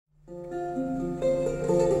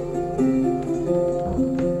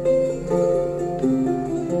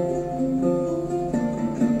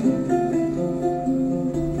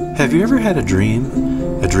Have you ever had a dream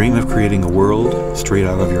of creating a world straight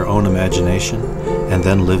out of your own imagination and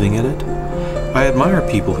then living in it? I admire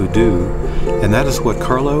people who do, and that is what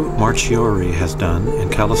Carlo Marchiori has done in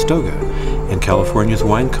Calistoga, in California's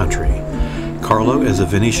wine country. Carlo is a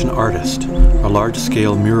Venetian artist, a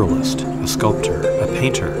large-scale muralist, a sculptor, a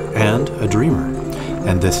painter, and a dreamer.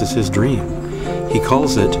 And this is his dream. He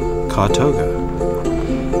calls it Ca Toga.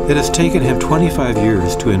 It has taken him 25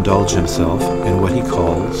 years to indulge himself in what he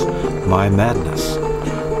calls my madness,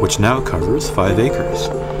 which now covers 5 acres.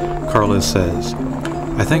 Carlo says,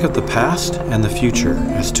 "I think of the past and the future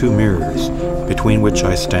as 2 mirrors between which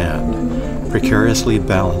I stand, precariously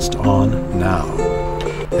balanced on now,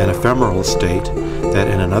 an ephemeral state that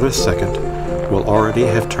in another second will already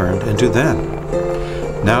have turned into then.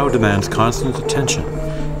 Now demands constant attention,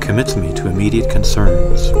 commits me to immediate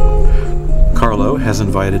concerns." Carlo has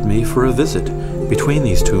invited me for a visit between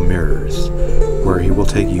these 2 mirrors, where he will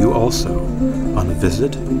take you also on a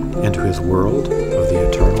visit into his world of the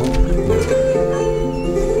eternal mirror.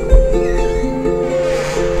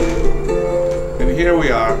 And here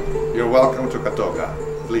we are. You're welcome to Ca Toga.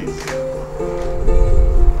 Please.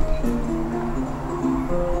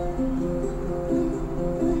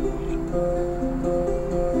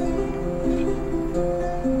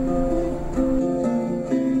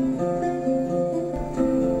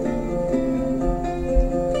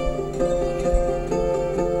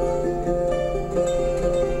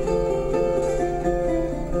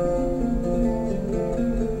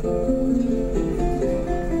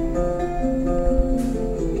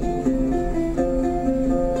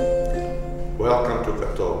 Welcome to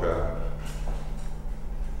Ca Toga.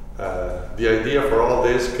 The idea for all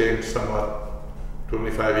this came somewhat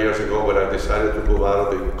 25 years ago when I decided to move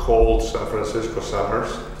out of the cold San Francisco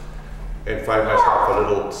summers and find myself a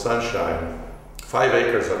little sunshine. 5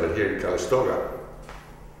 acres of it here in Calistoga.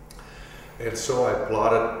 And so I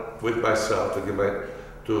plotted with myself to give a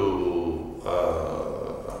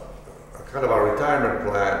kind of a retirement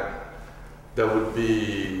plan that would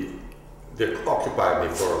be that occupied me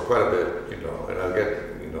for quite a bit, and I'll get,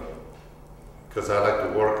 because I like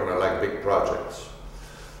to work and I like big projects.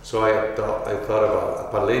 So I thought of a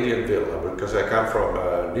Palladian villa, because I come from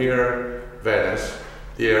near Venice,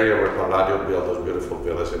 the area where Palladio built those beautiful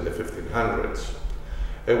villas in the 1500s.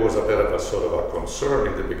 It was a bit of a sort of a concern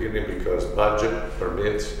in the beginning because budget,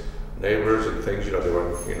 permits, neighbors and things, they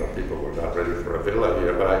were, people were not ready for a villa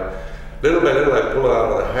here, but little by little I pulled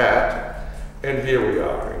out of the hat. And here we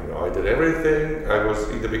are, I did everything.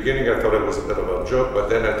 In the beginning I thought it was a bit of a joke, but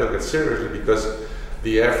then I took it seriously because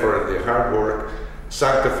the effort and the hard work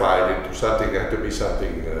sanctified it to something, had to be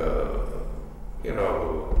something,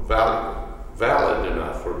 valid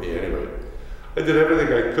enough for me anyway. I did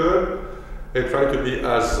everything I could and tried to be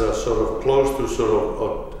as sort of close to sort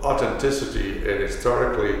of authenticity and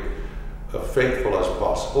historically faithful as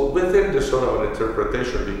possible within the sort of an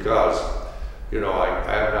interpretation because I am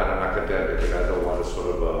not an academic and I don't want to sort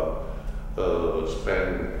of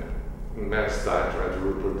spend immense time trying to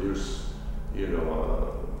reproduce,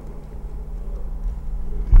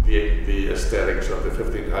 the aesthetics of the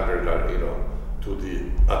 1500, to the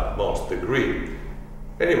utmost degree.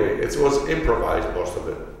 Anyway, it was improvised, most of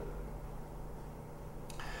it.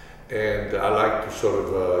 And I like to sort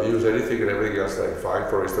of use anything and everything else I find.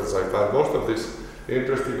 For instance, I found most of this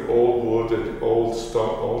interesting old wood and old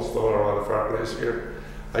stone around the fireplace here.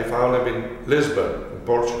 I found them in Lisbon, in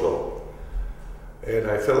Portugal. And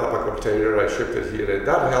I filled up a container, I shipped it here, and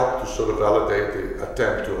that helped to sort of validate the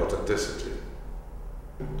attempt to authenticity.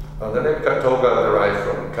 The name Ca Toga derived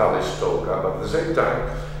from Calistoga, but at the same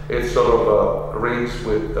time, it sort of rings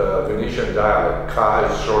with Venetian dialect. Ca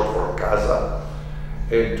is short for casa,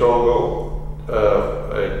 and toga,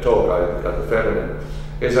 the feminine,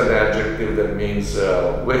 is an adjective that means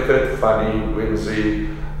wicked, funny, whimsy,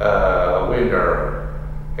 winner.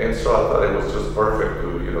 And so I thought it was just perfect to,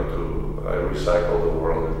 I recycle the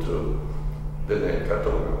world into the name Ca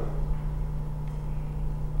Toga.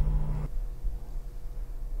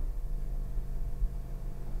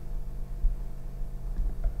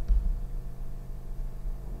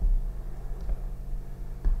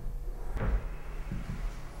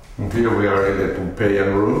 And here we are in the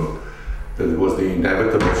Pompeian room. That was the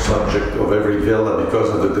inevitable subject of every villa because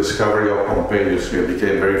of the discovery of Pompeius. It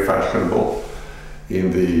became very fashionable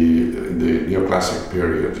in the neoclassic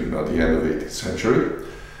period, the end of the 18th century.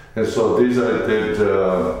 And so these I did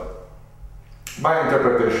my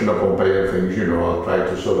interpretation of Pompeian things, I'll try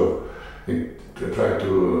to sort of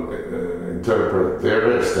interpret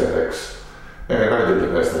their aesthetics. And I did the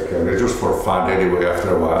best I can. It's just for fun anyway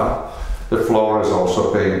after a while. The floor is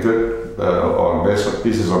also painted on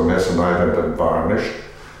pieces of masonite and then varnished.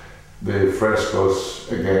 The frescoes,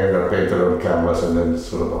 again, are painted on canvas and then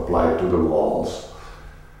sort of applied to the walls.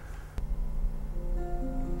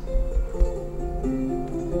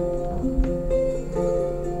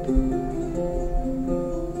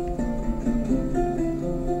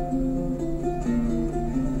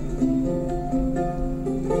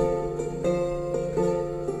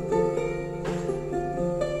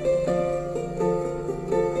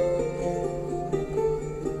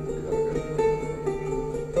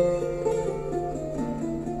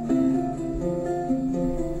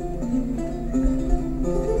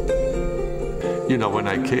 You know, when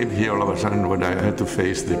I came here, all of a sudden, when I had to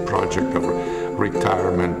face the project of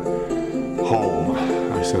retirement home,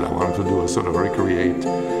 I said I wanted to do a sort of recreate.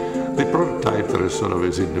 The prototype that is sort of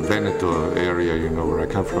is in the Veneto area, you know, where I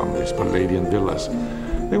come from, these Palladian villas.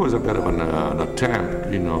 It was a bit of an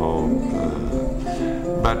attempt, you know,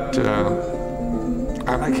 but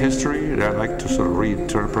I like history and I like to sort of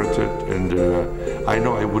reinterpret it, and I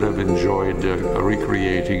know I would have enjoyed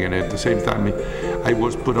recreating, and at the same time I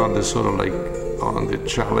was put on this sort of like on the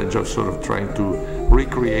challenge of sort of trying to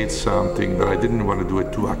recreate something, but I didn't want to do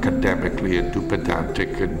it too academically and too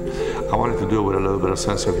pedantic, and I wanted to do it with a little bit of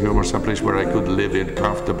sense of humor, someplace where I could live in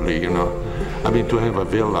comfortably, you know. I mean, to have a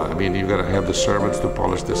villa, I mean, you gotta have the servants to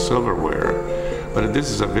polish the silverware, but this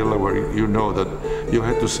is a villa where you know that you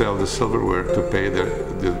had to sell the silverware to pay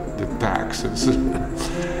the taxes.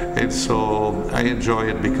 And so I enjoy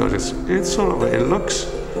it because it's sort of, it looks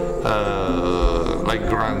like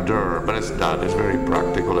grandeur, but it's not. It's very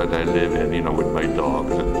practical, and I live in, you know, with my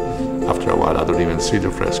dogs, and after a while I don't even see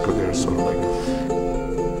the fresco. They're sort of like.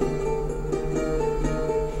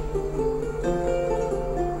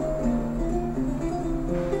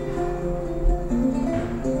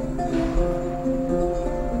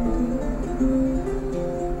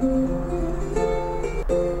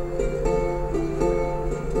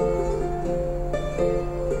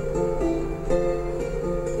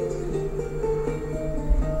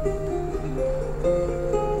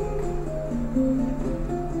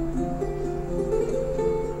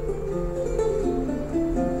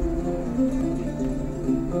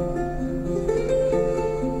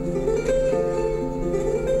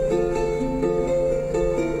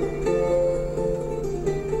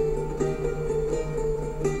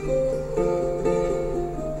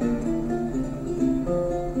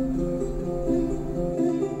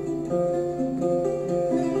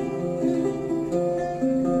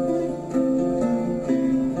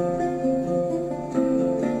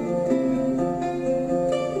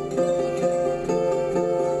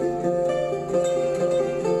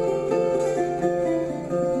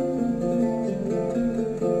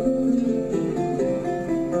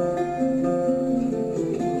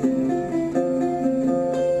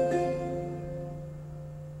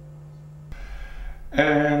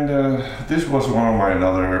 This was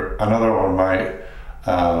another one of my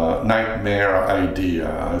nightmare idea.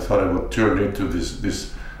 I thought it would turn into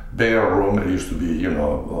this bare room. It used to be, you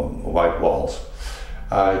know, white walls.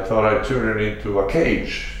 I thought I'd turn it into a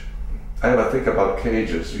cage. I have a think about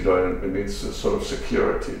cages, you know, and it means a sort of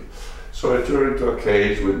security. So I turned it into a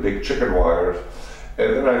cage with big chicken wires,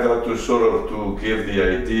 and then I thought to give the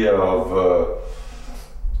idea of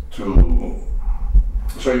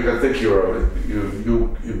so you can think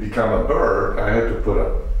you become a bird. I had to put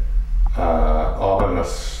a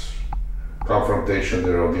ominous confrontation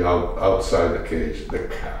there on the outside the cage, the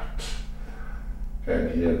cat,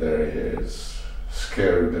 and here there he is,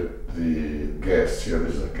 scaring the guests. Here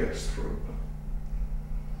is a guest room,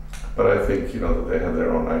 but I think, you know, that they have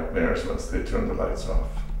their own nightmares once they turn the lights off.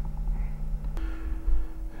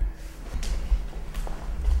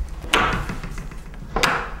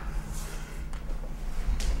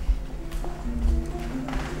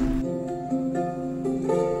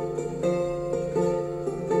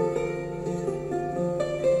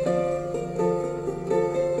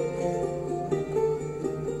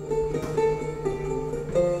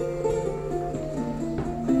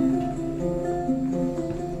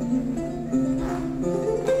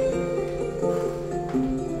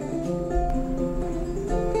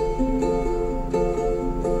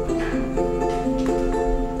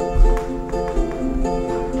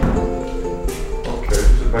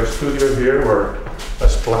 My studio here, where I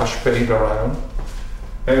splash paint around,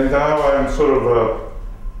 and now I'm sort of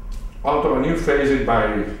onto a new phase in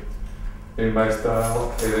my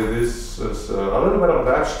style. This is a little bit of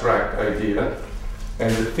an abstract idea,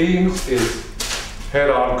 and the theme is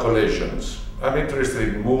head-on collisions. I'm interested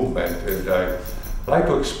in movement, and I like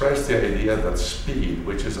to express the idea that speed,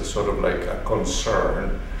 which is a sort of like a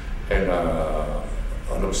concern, and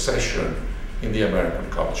an obsession in the American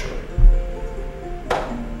culture.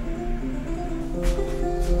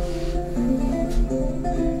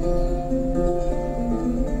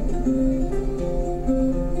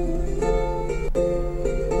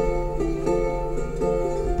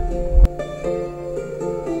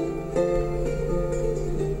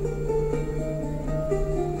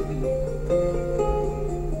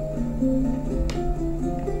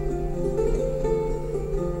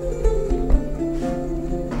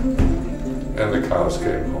 And the cows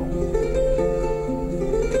came home.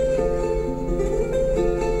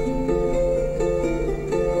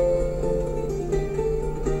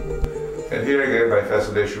 And here again, my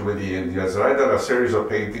fascination with the Indians. I done a series of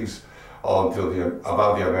paintings about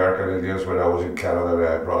the American Indians when I was in Canada, and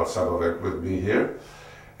I brought some of it with me here.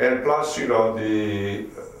 And plus, you know, the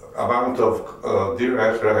amount of deer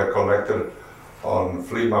antlers I had collected on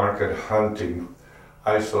flea market hunting,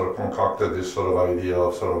 I sort of concocted this sort of idea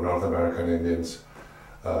of sort of North American Indians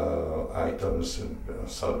items and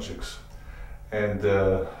subjects. And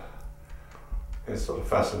it's sort of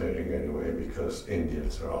fascinating anyway, because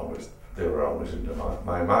Indians are always, they were always in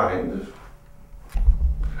my mind.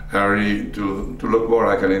 Harry, to look more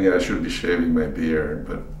like an Indian, I should be shaving my beard,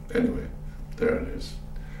 but anyway, there it is.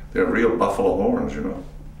 They're real buffalo horns, you know.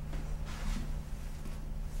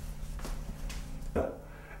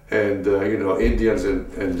 And you know, Indians and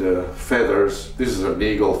feathers. This is an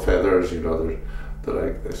eagle feathers, you know, that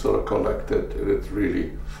I sort of collected, and it's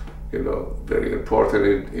really, you know, very important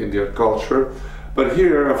in Indian culture. But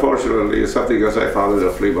here, unfortunately, is something else I found in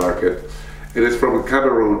a flea market. It is from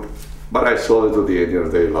Cameroon, but I sold it to the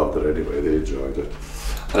Indians. They loved it anyway. They enjoyed it.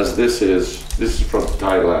 As this is from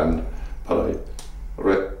Thailand, but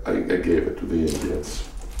I gave it to the Indians.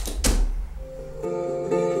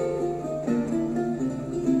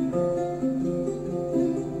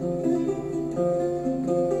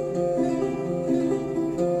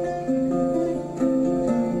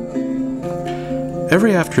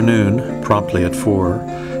 Every afternoon, promptly at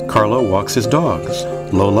 4, Carlo walks his dogs,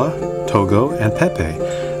 Lola, Togo, and Pepe,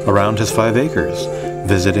 around his 5 acres,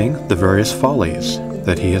 visiting the various follies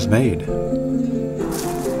that he has made.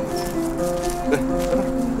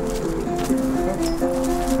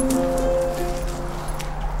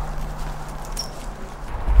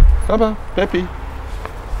 Come on, Pepe.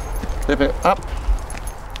 Pepe, up.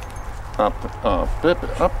 Up, up, Pepe,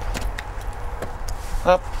 up.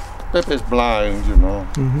 Up. Pepe's blind, you know.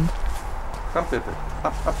 Mm-hmm. Come, Pepe.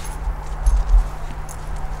 Up, up.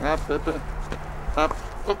 Up, Pepe. Up.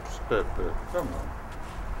 Oops, Pepe. Come on.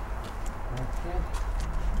 Okay.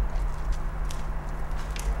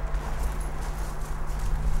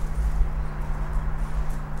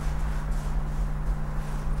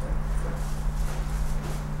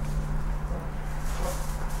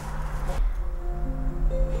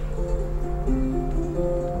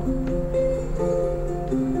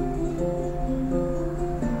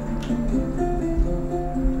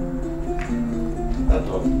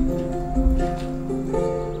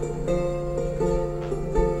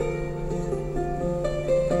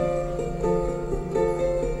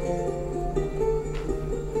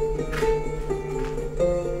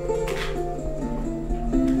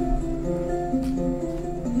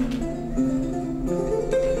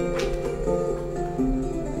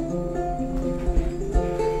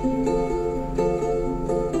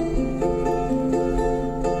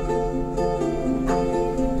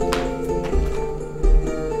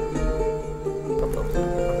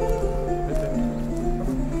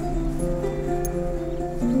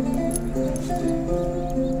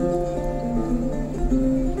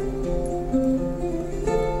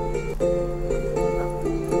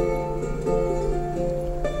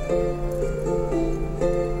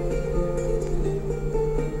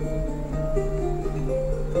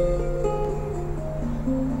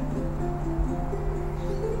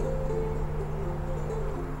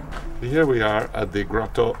 Here we are at the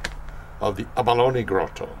grotto of the Abalone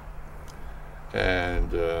Grotto,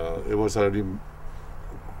 and it was already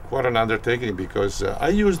quite an undertaking, because I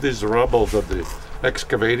used these rubble that the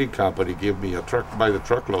excavating company gave me by the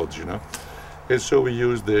truckloads, you know, and so we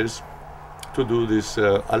used this to do this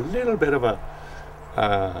a little bit of a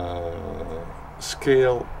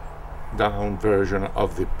scale down version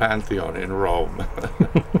of the Pantheon in Rome.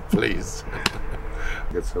 Please.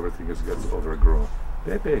 Gets everything gets overgrown.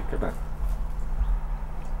 Pepe, come on.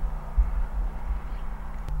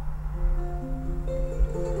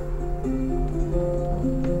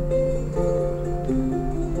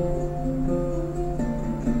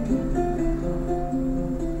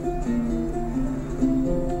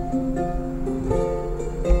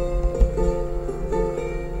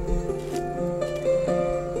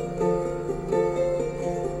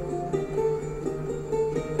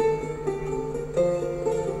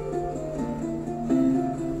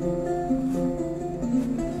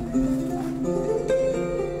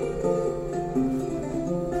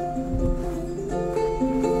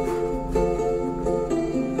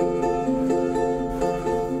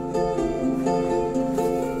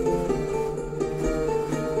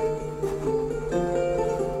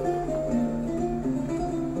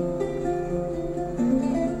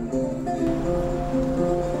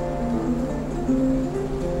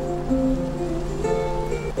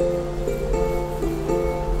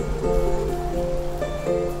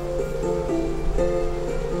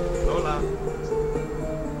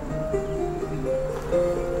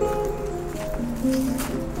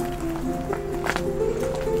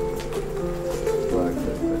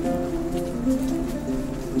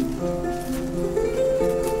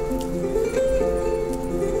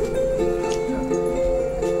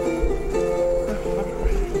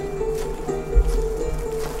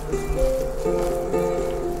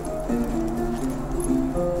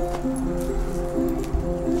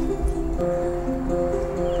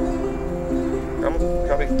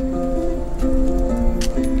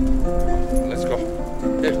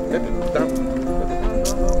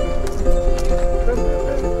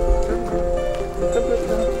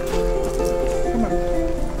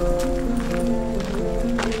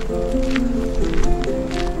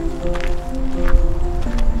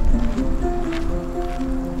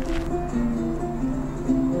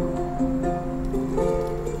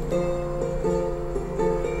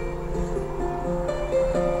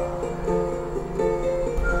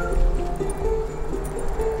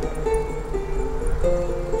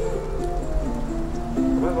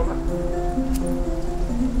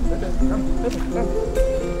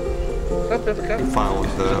 found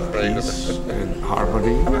peace and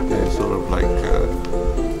harmony, and sort of like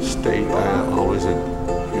state I always, I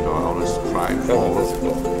always strive for.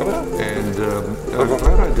 And I'm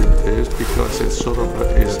glad I did this because it sort of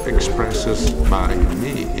expresses my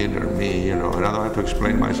inner me, and I don't have to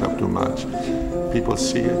explain myself too much. People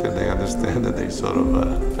see it and they understand that they sort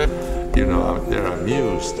of, they're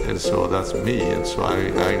amused, and so that's me, and so I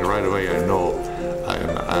right away I know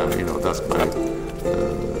that's my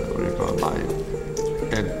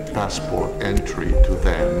passport entry to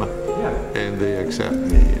them, and they accept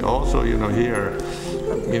me. Also, here,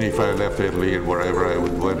 if I left Italy and wherever I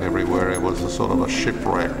went everywhere, it was a sort of a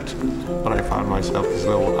shipwrecked. But I found myself this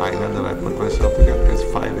little island that I put myself together. It's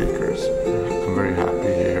 5 acres. I'm very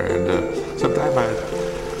happy here, and sometimes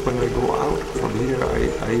when I go out from here, I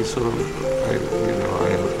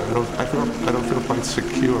don't feel quite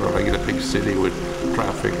secure. Like in a big city with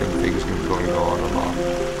traffic and things going on a lot.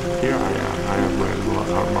 Here I have a little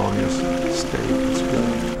harmonious state. It's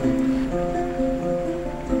good.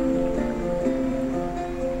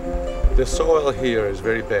 The soil here is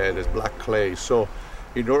very bad. It's black clay. So,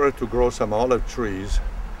 in order to grow some olive trees,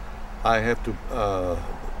 I have to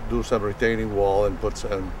do some retaining wall and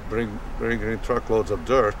bring in truckloads of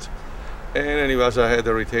dirt. And anyway, as I had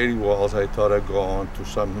the retaining walls, I thought I'd go on to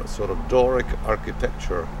some sort of Doric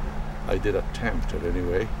architecture. I did attempt it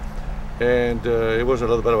anyway. And it was a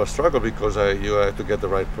little bit of a struggle because you had to get the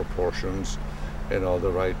right proportions and all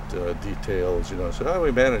the right details, So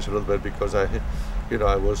we managed a little bit because I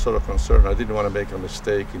was sort of concerned. I didn't want to make a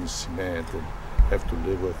mistake in cement and have to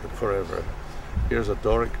live with it forever. Here's a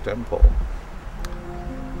Doric temple.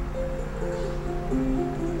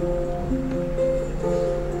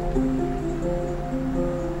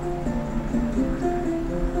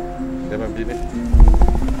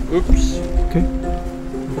 Oops. Okay.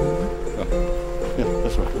 Yeah,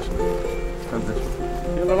 this way. Come this way.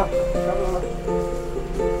 Here, Lola. Come, Lola.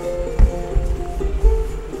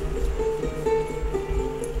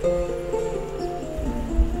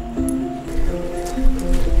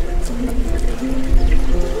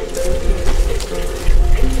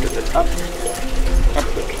 Up. Up.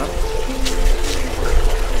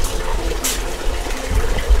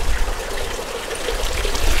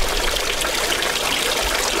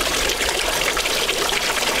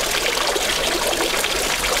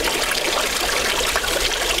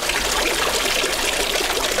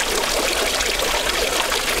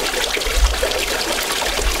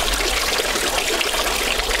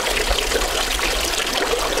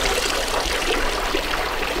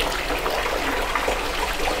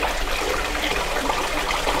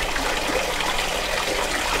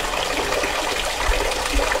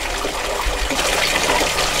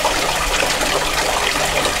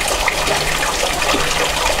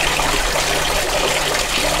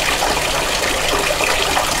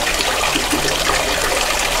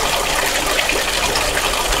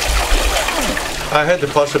 I had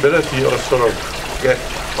the possibility of sort of get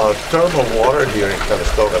thermal water here in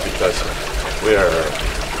Calistoga because we are,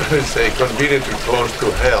 say, conveniently close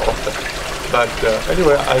to hell. But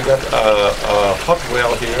anyway, I got a hot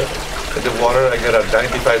well here, and the water I get at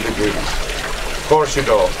 95 degrees. Of course,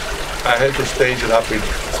 I had to stage it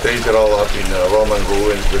all up in Roman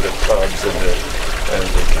ruins with the tubs and the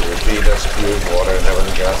Venus spewing water and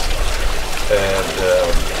everything else. And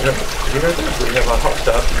here it is. We have a hot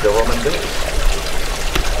tub in the Roman days.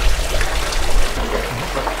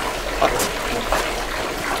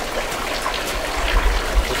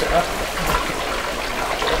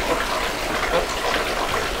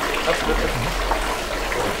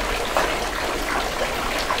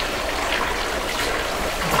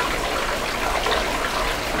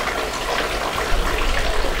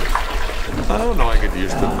 I don't know, I get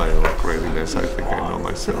used to my own craziness. I think I know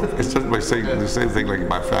myself. It's just by saying the same thing like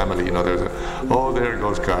my family, there's there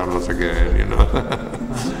goes Carlos again,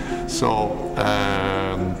 So,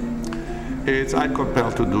 I'm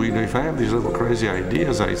compelled to do, if I have these little crazy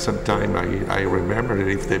ideas, sometimes I remember that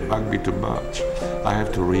if they bug me too much, I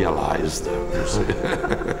have to realize them, you see.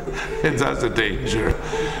 And that's the danger.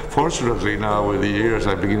 Fortunately now with the years,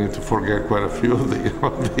 I'm beginning to forget quite a few of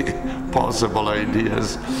the possible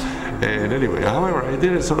ideas. And anyway, however, I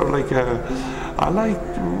did it sort of like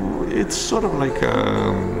it's sort of like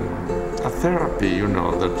a therapy,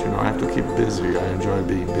 that, I have to keep busy. I enjoy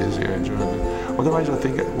being busy. I enjoy it. Otherwise, I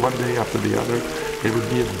think one day after the other, it would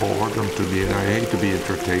be a boredom to me, and I hate to be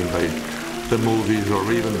entertained by the movies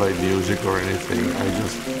or even by music or anything.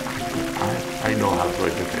 I know how to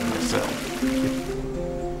entertain myself.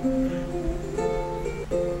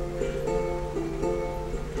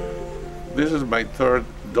 This is my third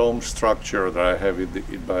dome structure that I have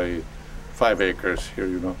in my 5 acres here,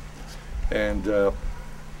 you know. And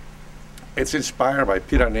it's inspired by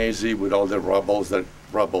Piranesi with all the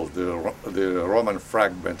the Roman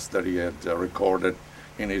fragments that he had recorded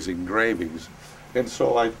in his engravings. And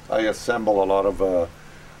so I assemble a lot of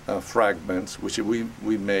fragments, which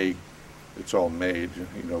we make. It's all made,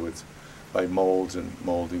 you know, it's by molds and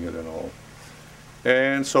molding it and all.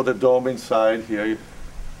 And so the dome inside here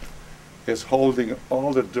is holding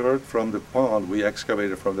all the dirt from the pond. We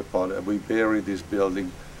excavated from the pond, and we buried this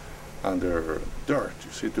building under dirt,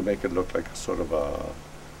 you see, to make it look like a sort of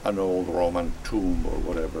an old Roman tomb or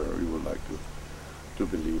whatever you would like to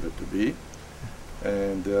believe it to be.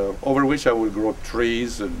 And over which I would grow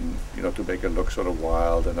trees, and you know, to make it look sort of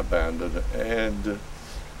wild and abandoned and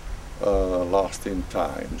lost in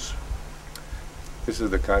times. This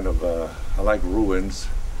is the kind of I like ruins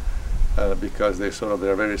because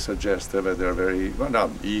they're very suggestive, and they're very, well, not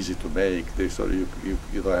easy to make. They sort of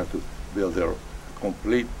you don't have to build a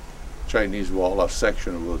complete Chinese wall. A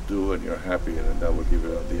section will do, and you're happy, and that will give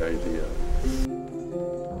you the idea.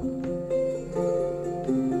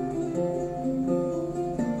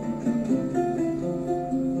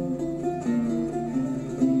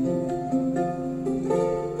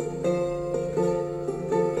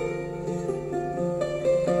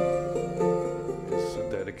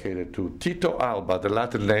 To Tito alba, the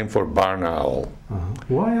Latin name for barn owl.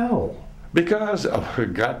 Why owl? Because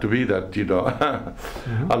it got to be that, you know,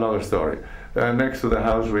 another story. Next to the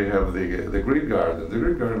house we have the green garden. The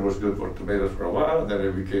green garden was good for tomatoes for a while, then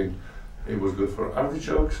it was good for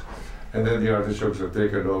artichokes, and then the artichokes are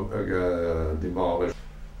taken over, demolished.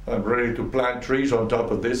 I'm ready to plant trees on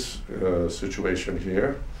top of this situation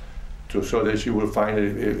here, so that you will find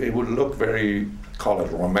it would look very, call it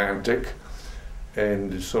romantic,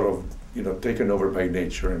 and sort of, you know, taken over by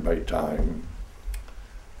nature and by time,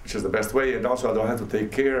 which is the best way. And also I don't have to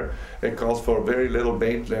take care. It calls for very little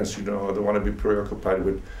maintenance, you know. I don't want to be preoccupied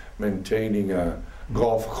with maintaining a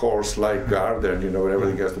golf course-like garden, you know, where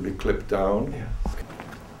everything has to be clipped down. Yeah.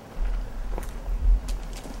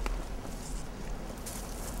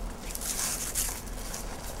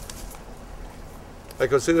 I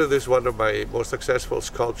consider this one of my most successful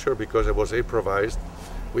sculpture because it was improvised.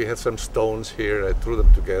 We had some stones here, I threw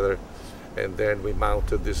them together, and then we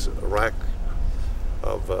mounted this rack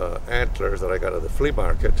of antlers that I got at the flea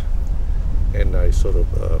market, and I sort of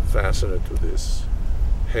fastened it to this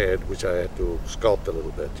head, which I had to sculpt a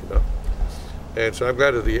little bit, you know. And so I'm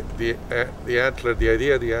glad that the antler, the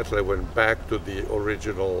idea of the antler went back to the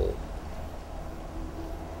original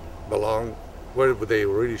where they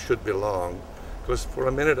really should belong, because for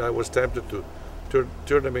a minute I was tempted to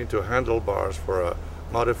turn them into handlebars for a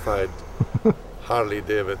modified Harley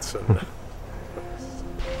Davidson.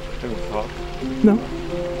 Can we talk? No.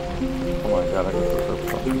 Oh my God, I can put her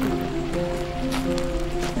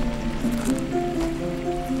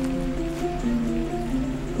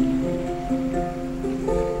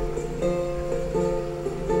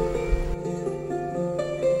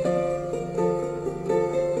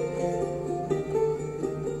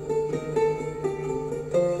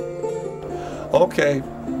Okay,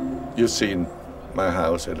 you've seen my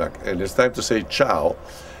house, and it's time to say ciao.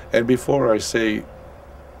 And before I say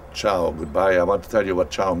ciao, goodbye, I want to tell you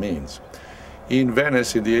what ciao means. In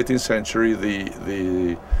Venice, in the 18th century,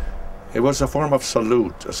 it was a form of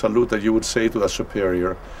salute, a salute that you would say to a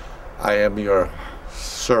superior. I am your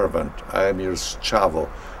servant, I am your schiavo,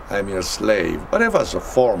 I am your slave. But it was a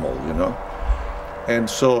formal, you know. And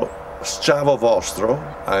so, schiavo vostro,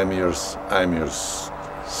 I am your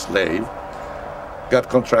slave, got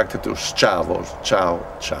contracted to schiavo, ciao,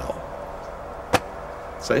 ciao.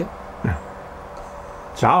 See?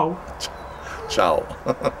 Ciao.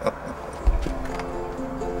 Ciao.